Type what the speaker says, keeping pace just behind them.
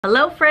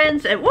Hello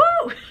friends and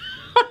woo!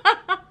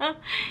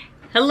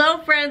 Hello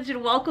friends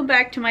and welcome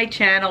back to my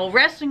channel,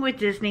 Wrestling with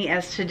Disney,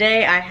 as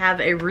today I have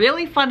a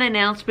really fun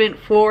announcement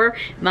for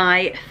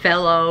my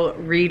fellow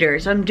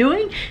readers. I'm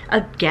doing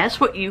a guess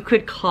what you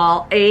could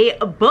call a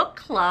book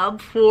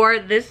club for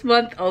this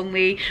month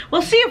only.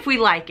 We'll see if we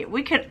like it.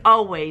 We could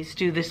always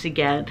do this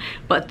again,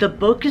 but the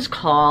book is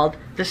called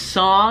The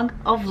Song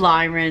of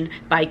Lyran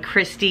by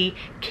Kristi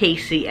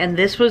Casey, and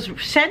this was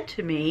sent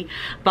to me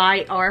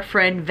by our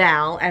friend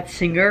Val at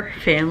Singer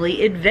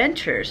Family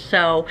Adventures.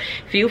 So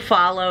if you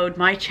followed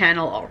my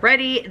channel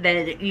already,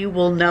 then you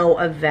will know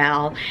of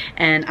Val.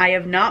 And I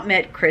have not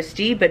met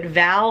Kristi, but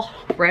Val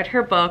read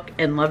her book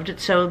and loved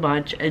it so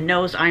much and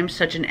knows I'm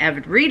such an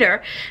avid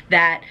reader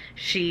that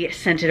she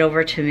sent it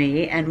over to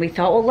me, and we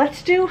thought, well,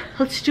 let's do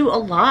a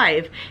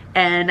live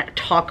and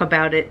talk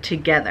about it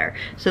together.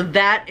 So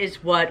that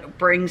is what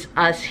brings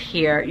us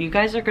here. You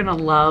guys are gonna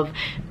love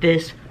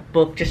this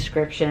book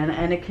description,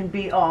 and it can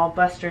be all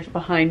Buster's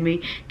behind me.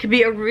 It can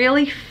be a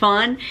really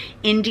fun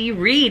indie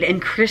read,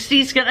 and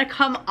Kristi's gonna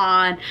come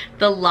on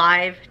the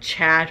live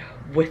chat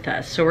with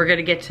us. So we're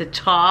gonna get to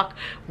talk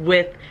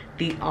with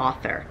the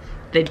author.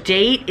 The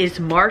date is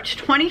March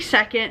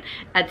 22nd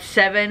at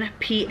 7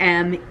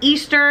 p.m.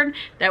 Eastern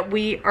that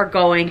we are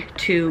going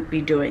to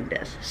be doing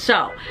this.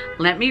 So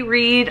let me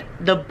read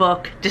the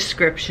book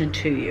description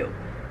to you.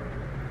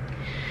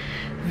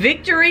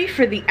 Victory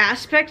for the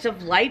aspects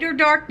of light or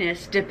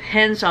darkness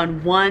depends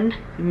on one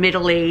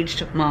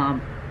middle-aged mom.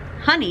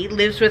 Honey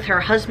lives with her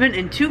husband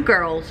and two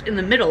girls in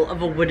the middle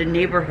of a wooded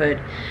neighborhood.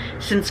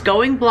 Since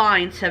going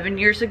blind 7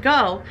 years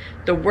ago,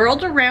 the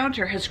world around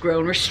her has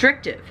grown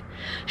restrictive.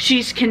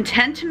 She's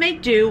content to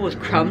make do with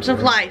crumbs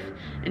of life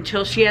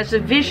until she has a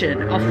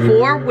vision of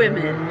 4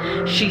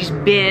 women she's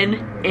been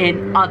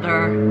in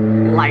other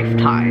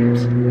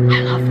lifetimes.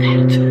 I love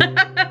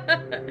that.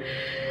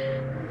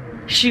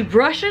 She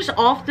brushes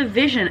off the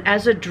vision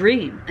as a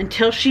dream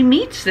until she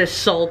meets this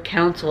soul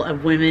council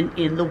of women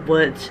in the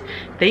woods.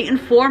 They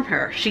inform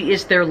her she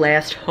is their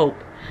last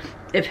hope.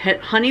 If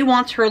Honey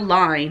wants her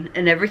line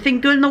and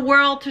everything good in the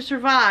world to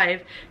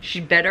survive,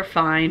 she'd better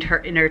find her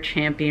inner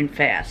champion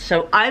fast.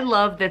 So I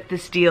love that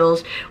this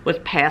deals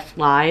with past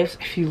lives.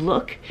 If you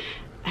look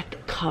at the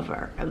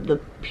cover of the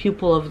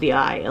pupil of the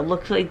eye, it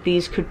looks like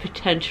these could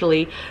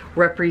potentially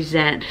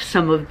represent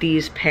some of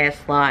these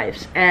past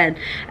lives. And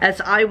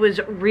as I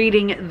was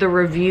reading the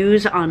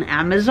reviews on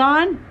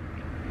Amazon,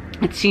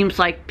 it seems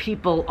like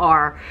people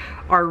are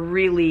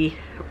really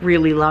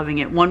loving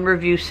it. One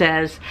review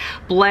says,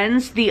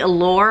 blends the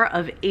allure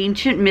of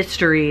ancient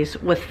mysteries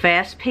with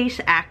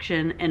fast-paced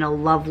action and a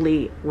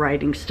lovely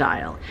writing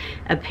style.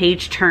 A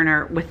page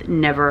turner with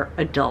never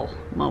a dull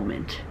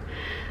moment.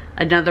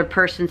 Another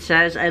person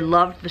says, I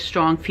loved the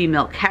strong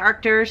female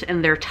characters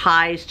and their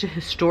ties to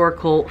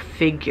historical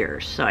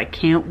figures. So I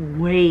can't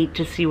wait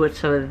to see what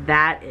some of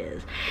that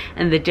is.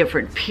 And the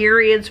different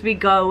periods we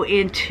go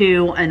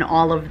into and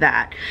all of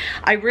that.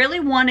 I really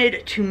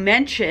wanted to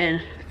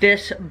mention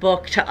this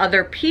book to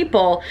other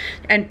people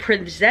and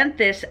present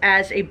this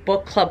as a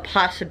book club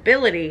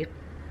possibility,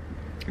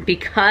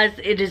 because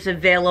it is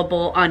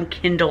available on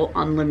Kindle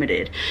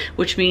Unlimited,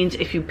 which means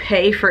if you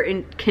pay for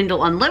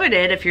Kindle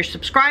Unlimited, if you're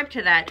subscribed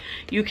to that,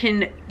 you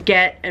can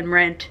get and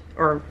rent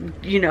or,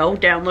 you know,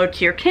 download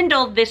to your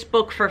Kindle this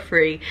book for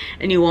free,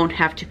 and you won't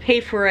have to pay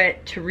for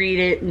it to read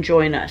it and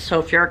join us. So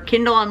if you're a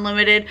Kindle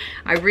Unlimited,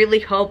 I really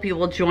hope you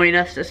will join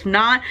us. If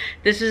not,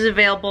 this is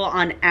available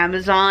on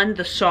Amazon.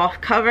 The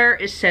soft cover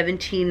is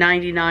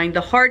 $17.99.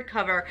 The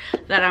hardcover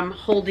that I'm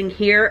holding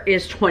here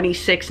is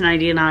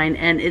 $26.99,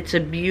 and it's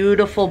a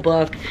beautiful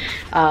book.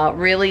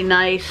 Really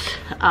nice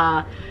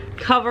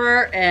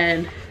cover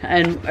and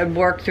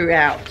work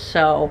throughout.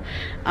 So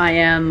I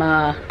am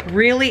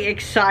really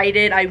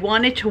excited. I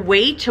wanted to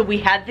wait till we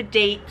had the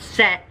date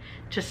set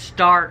to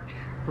start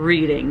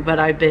reading, but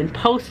I've been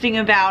posting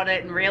about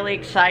it and really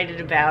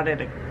excited about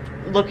it.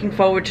 Looking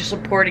forward to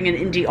supporting an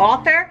indie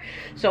author.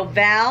 So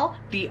Val,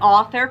 the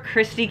author,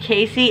 Kristi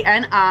Casey,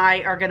 and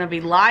I are going to be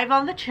live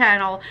on the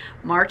channel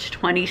March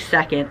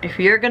 22nd. If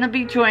you're going to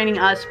be joining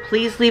us,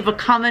 please leave a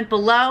comment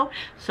below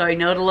so I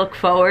know to look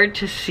forward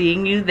to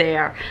seeing you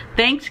there.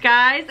 Thanks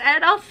guys,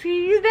 and I'll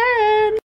see you then.